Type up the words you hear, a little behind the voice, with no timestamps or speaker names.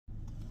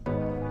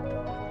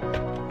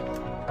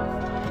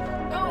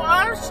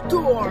garage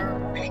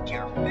door. Pick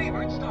your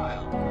favorite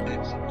style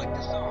and select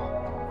a song.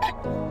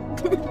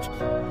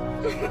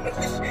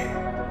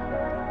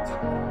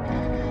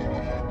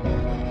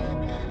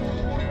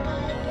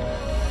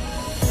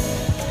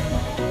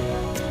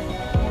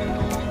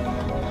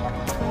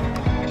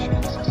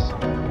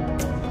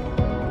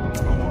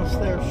 Almost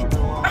there, Sugar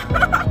Mom.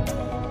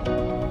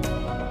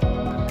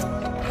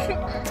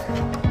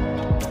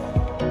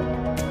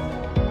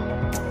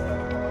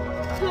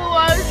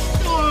 Garage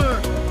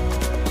door.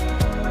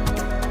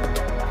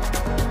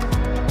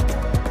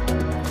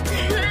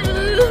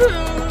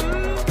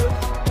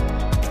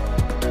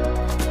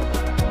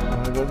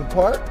 Want to go to the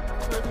park?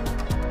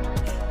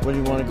 What do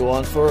you want to go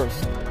on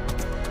first?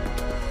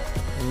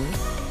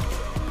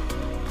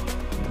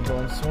 Want to go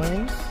on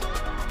swings?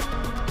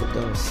 Go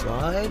down a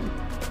slide?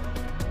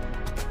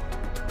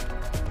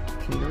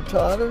 Teeter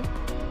totter?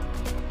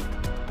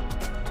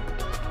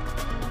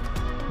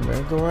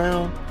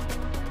 Merry-go-round?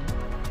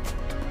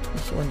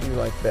 Which one do you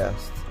like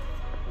best?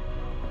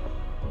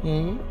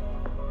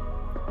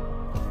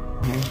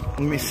 Let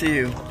me see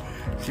you.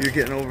 So you're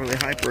getting overly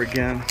hyper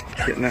again.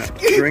 Getting that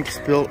drink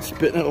spilled,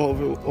 spitting it all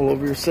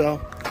over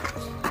yourself.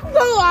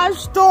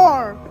 Garage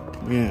door.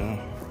 Yeah.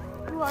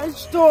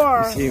 Garage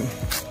door. See you.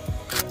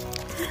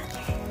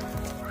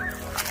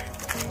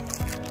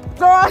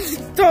 Garage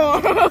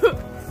door.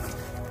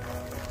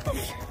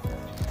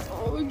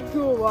 Oh,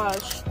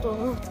 garage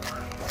door.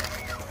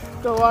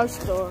 Garage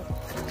door.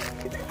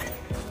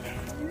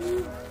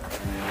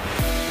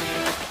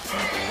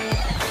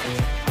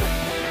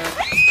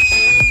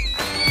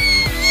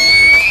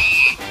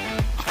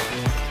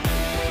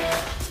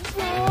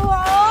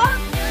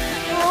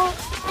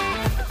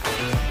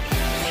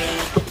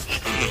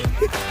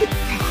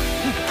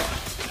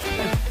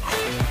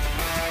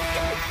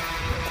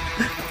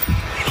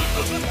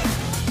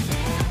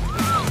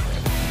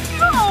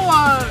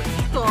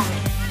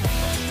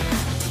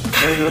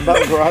 This is about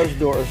garage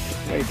doors.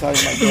 Why are you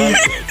talking about garage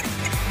doors?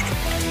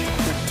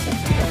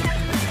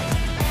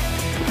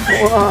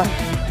 Hold on.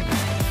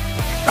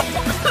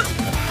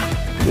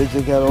 JJ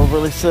got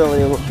overly silly.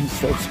 He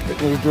started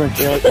spitting his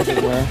drink out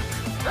everywhere.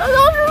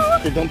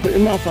 Okay, don't put your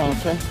mouth on,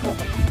 okay?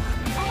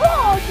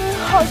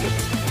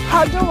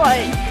 How do I?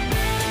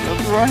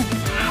 That's right.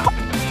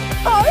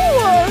 I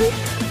was.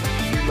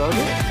 You love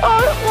it? I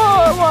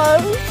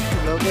was.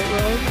 You love it,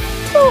 Rose?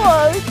 I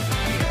was.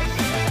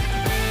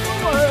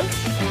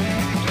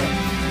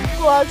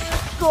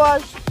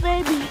 Garage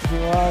baby.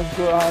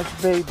 Garage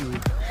baby.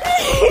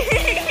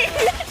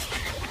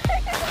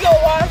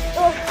 Garage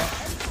door.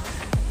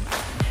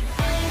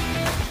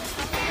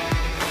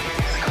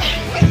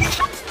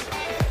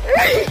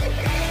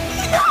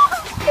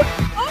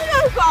 Oh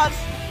my gosh.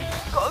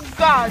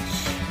 Gosh.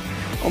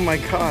 Oh my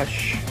gosh.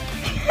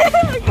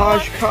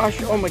 Gosh,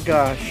 oh my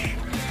gosh.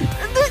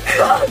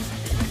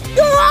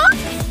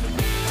 Garage.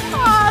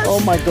 Oh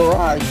my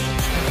garage.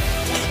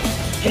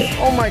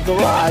 Oh my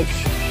garage.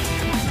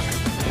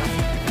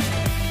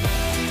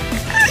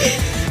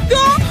 You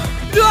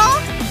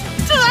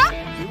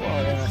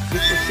are in a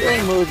super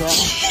silly mood,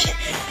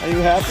 huh? Are you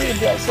happy to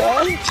be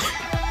outside?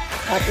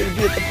 Happy to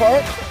be at the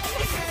park?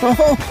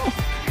 Uh-oh.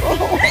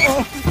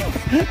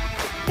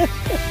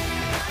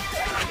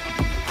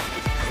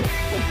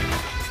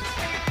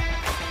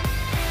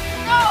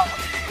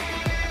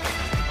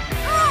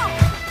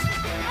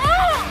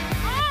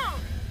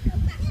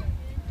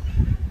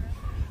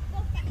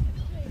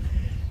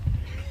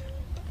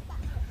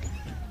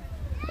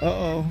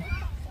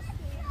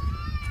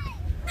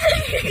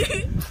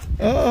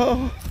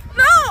 Uh-oh.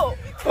 No!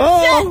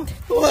 Oh! Sit.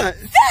 What?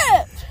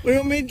 Sit! What do you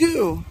want me to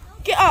do?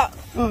 Get up.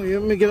 Oh, you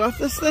want me to get off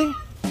this thing?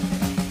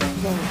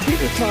 No,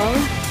 teeter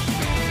totter.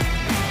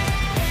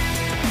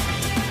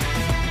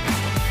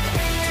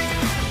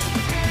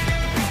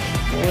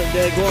 I'll let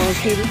Dad go on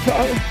teeter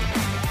totter.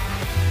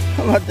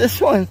 How about this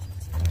one?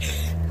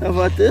 How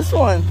about this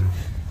one?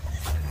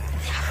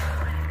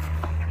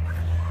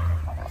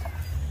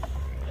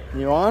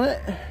 You on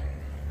it?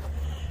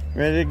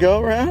 Ready to go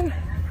around?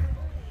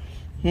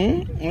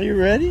 Are you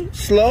ready?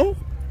 Slow?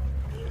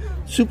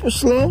 Super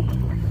slow?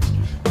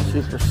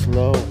 Super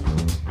slow.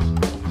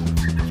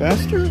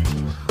 Faster?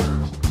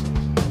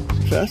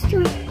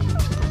 Faster?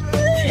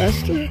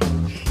 Faster?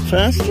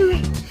 Faster?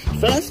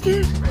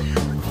 Faster?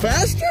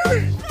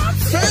 Faster?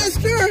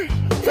 Faster?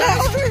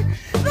 Faster?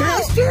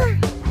 Faster?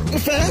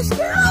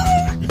 Faster?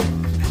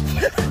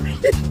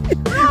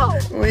 No!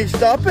 Will you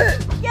stop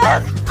it?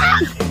 Yes!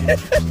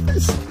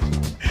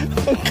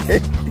 Okay.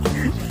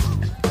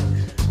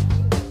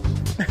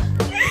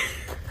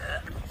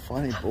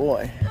 Funny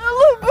boy.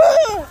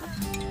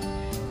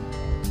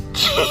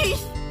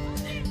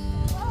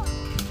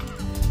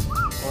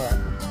 What?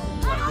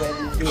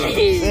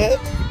 Ready to sit?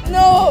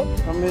 No!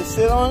 Want me to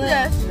sit on it?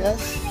 Yes.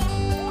 Yes?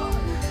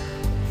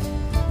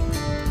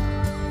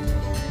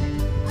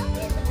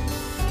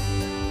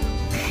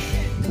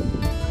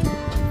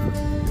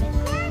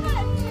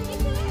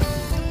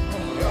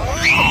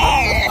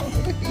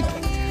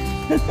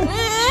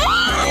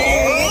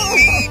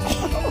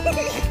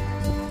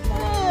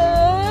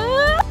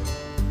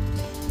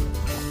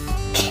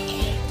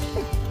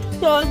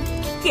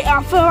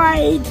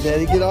 ride.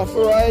 Daddy, get off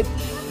the ride.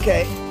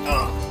 Okay.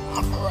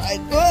 Off the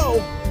ride.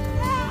 Go.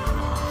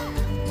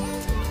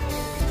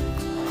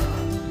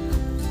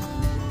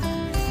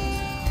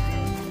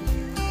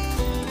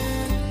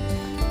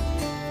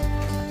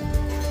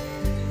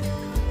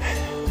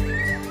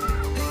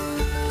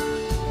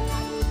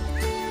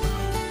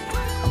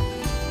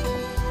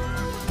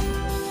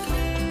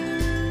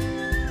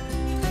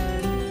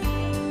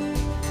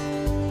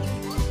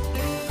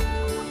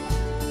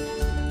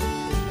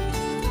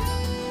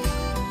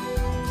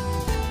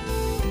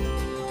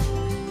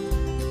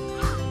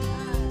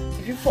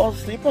 Did you fall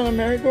asleep on the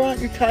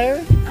merry-go-round? You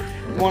tired?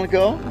 You want to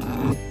go?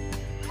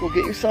 Go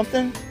get you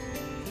something?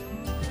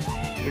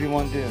 What do you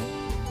want to do?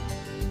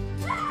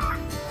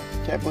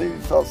 Can't believe you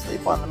fell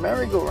asleep on the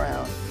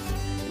merry-go-round.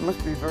 You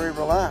must be very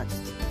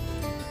relaxed.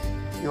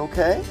 You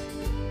okay?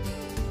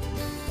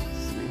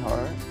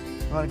 Sweetheart.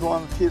 You want to go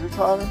on the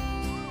teeter-totter?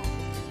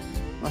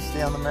 Want to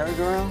stay on the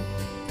merry-go-round?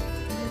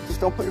 Just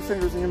don't put your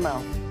fingers in your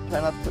mouth. Try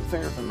not to put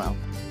fingers in your mouth.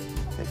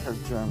 Take care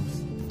of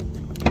germs.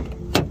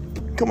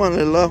 Come on,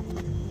 little low.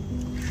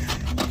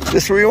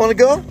 This where you want to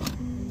go?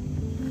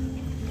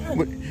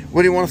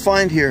 What do you want to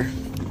find here?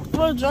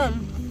 Wood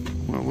drum.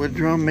 A wood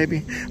drum,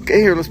 maybe?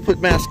 Okay, here, let's put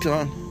masks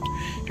on.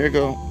 Here you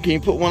go. Can you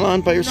put one on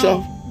by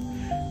yourself?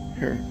 No.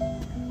 Here.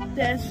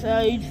 That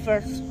side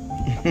first.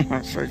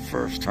 That side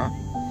first, huh?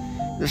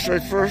 This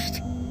side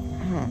first?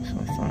 Oh, so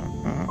I thought.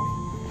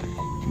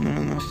 And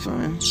then this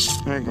side.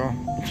 There you go.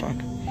 It's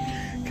on.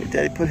 Okay,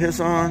 Daddy put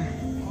his on.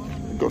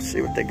 Go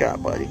see what they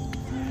got, buddy.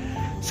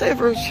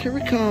 Savers, here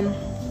we come.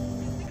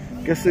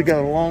 Guess they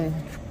got a long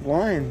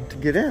line to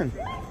get in.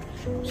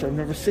 So I've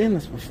never seen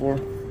this before.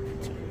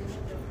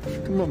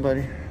 Come on,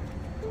 buddy.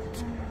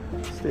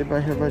 Stay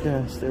right here by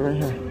Dad. Stay right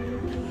here.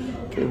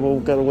 Okay, well,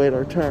 we've got to wait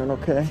our turn,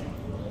 okay?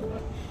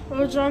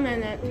 What's on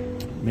in it?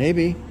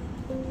 Maybe.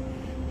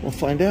 We'll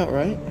find out,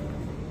 right?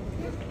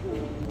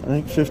 I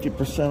think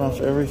 50%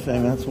 off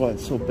everything. That's why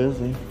it's so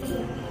busy.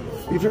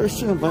 Be very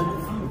soon, bud.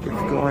 We'll get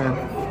to go in.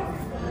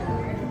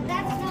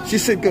 She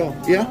said go.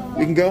 Yeah?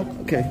 We can go?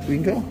 Okay, we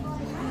can go.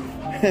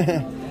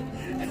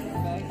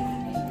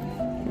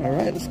 All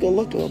right, let's go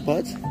look, little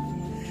buds.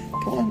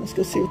 Come on, let's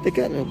go see what they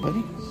got, little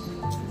buddy.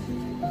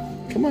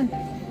 Come on.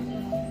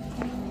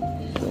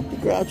 Don't be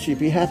grouchy.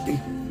 Be happy.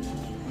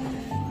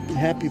 Be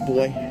happy,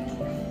 boy.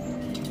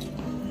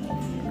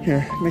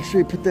 Here, make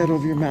sure you put that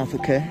over your mouth,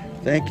 okay?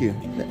 Thank you.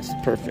 That's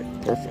perfect.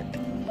 Perfect.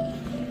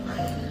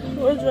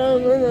 What's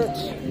on in it?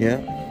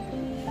 Yeah.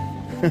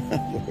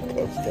 Look, it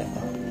goes down.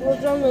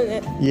 What's on in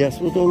it? Yes,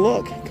 we'll go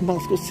look. Come on,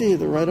 let's go see.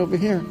 They're right over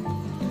here.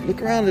 Look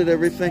around at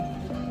everything.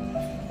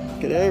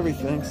 Look at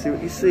everything. See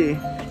what you see.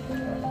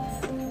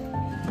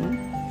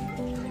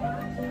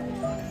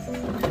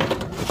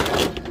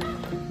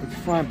 What'd you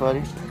find,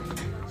 buddy?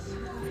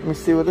 Let me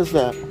see. What is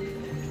that?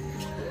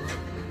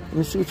 Let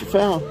me see what you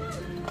found.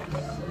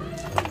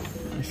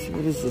 Let me see.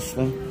 What is this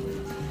thing?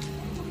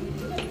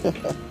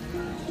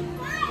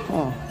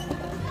 Huh.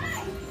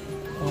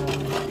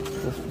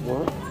 Does this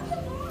work?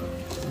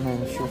 I'm not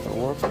even sure if it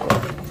works, but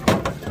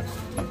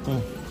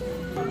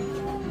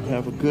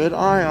have a good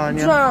eye on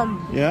you.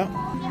 Drum. Yeah.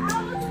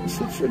 Let's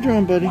look for a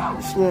drum, buddy.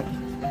 Let's look.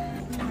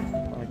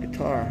 A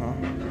guitar, huh? I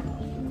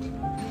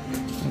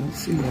don't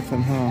see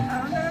nothing, huh?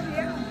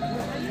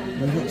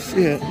 I don't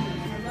see it.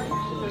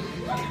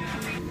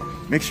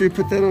 Make sure you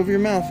put that over your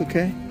mouth,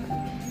 okay?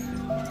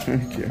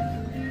 Thank you.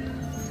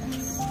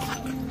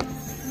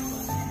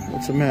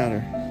 What's the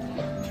matter?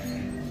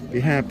 Be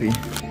happy.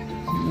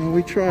 Well,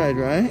 we tried,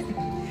 right?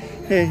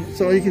 Hey, that's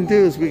all you can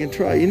do is we can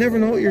try. You never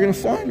know what you're going to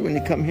find when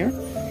you come here.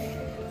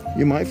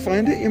 You might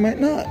find it, you might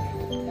not.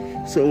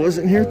 So it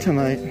wasn't here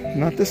tonight.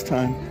 Not this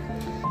time.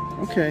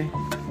 Okay.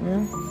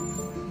 Well.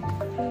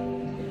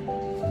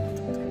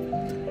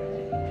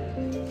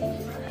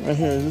 Right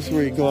here. This is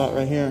where you go out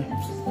right here.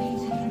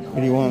 What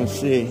do you want to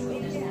see?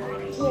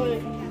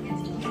 Toy.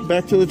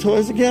 Back to the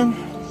toys again?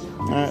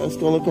 Alright, let's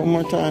go look one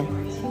more time.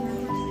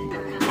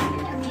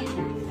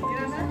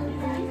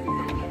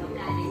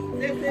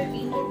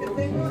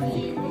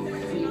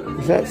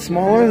 Is that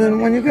smaller than the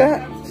one you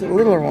got? It's a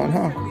littler one,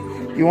 huh?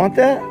 You want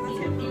that?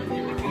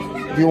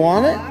 Do you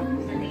want it?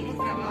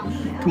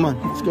 Come on,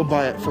 let's go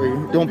buy it for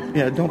you. Don't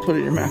put it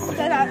in your mouth.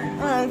 Gotta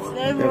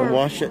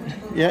wash it.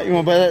 Yeah, you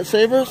want to buy that at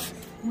Savers?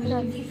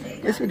 At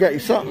least we got you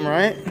something,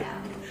 right?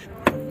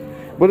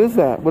 What is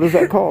that? What is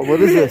that called? What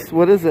is this?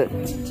 What is it?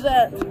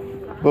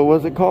 But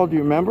what's it called? Do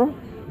you remember?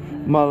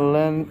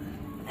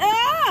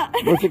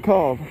 What's it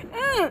called?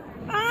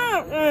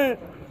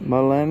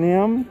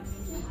 Millennium?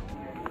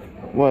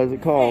 What is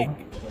it called?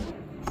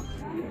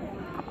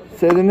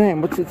 Say the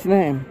name. What's its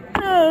name?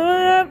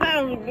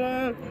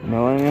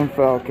 Millennium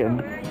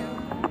Falcon.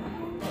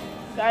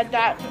 Got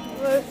that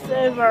with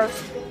Savers.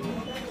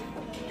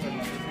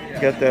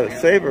 Got that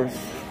at Savers.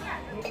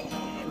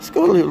 Let's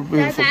go, little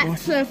beautiful boy.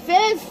 That's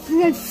Savers.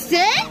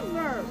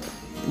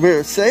 We're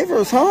at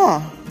Savers,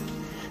 huh?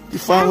 You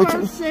find what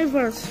you...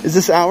 Savers. Is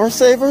this our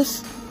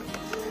Savers?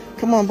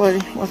 Come on, buddy.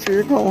 Watch where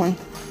you're going.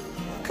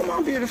 Come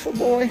on, beautiful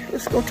boy.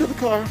 Let's go to the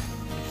car.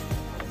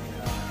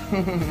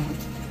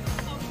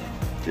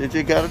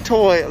 JJ got a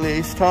toy at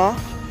least, huh?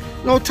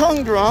 No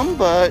tongue drum,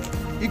 but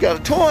you got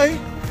a toy.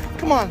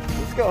 Come on,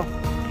 let's go.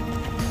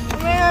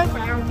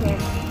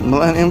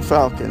 Millennium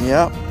Falcon,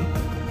 yep.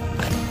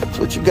 That's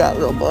what you got,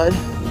 little bud.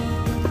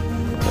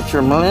 That's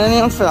your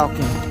Millennium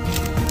Falcon.